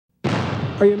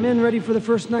Are your men ready for the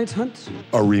first night's hunt?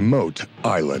 A remote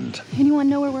island. Anyone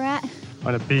know where we're at?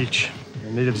 On a beach.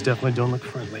 The natives definitely don't look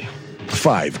friendly.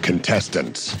 5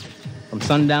 contestants. From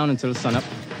sundown until sunup,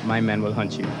 my men will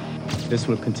hunt you. This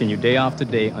will continue day after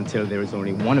day until there is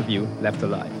only one of you left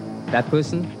alive. That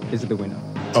person is the winner.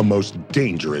 A most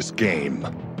dangerous game.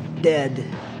 Dead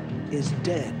is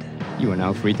dead. You are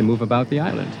now free to move about the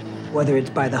island. Whether it's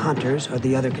by the hunters or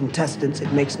the other contestants,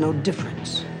 it makes no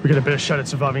difference. We get a better shot at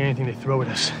surviving anything they throw at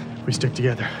us if we stick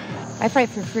together. I fight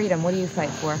for freedom. What do you fight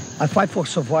for? I fight for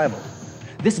survival.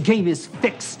 This game is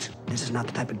fixed. This is not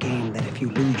the type of game that if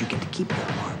you lose, you get to keep your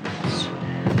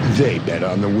marbles. They bet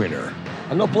on the winner.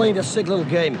 I'm not playing this sick little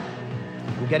game.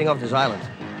 I'm getting off this island.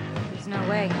 There's no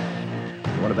way.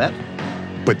 You want to bet?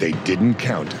 But they didn't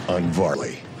count on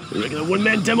Varley. A regular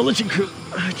one-man demolition crew.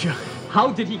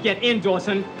 How did he get in,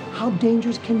 Dawson? How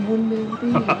dangerous can one man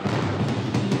be?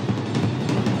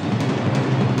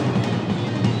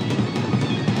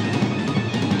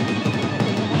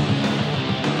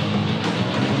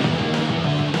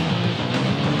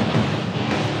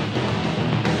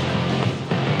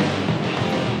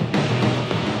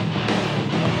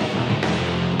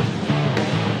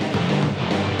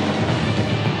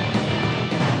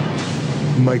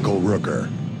 Michael Rooker.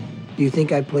 Do you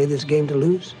think I play this game to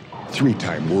lose?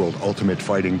 3-time World Ultimate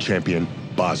Fighting Champion,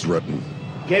 Rutten.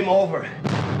 Game over.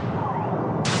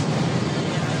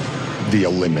 The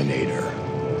Eliminator.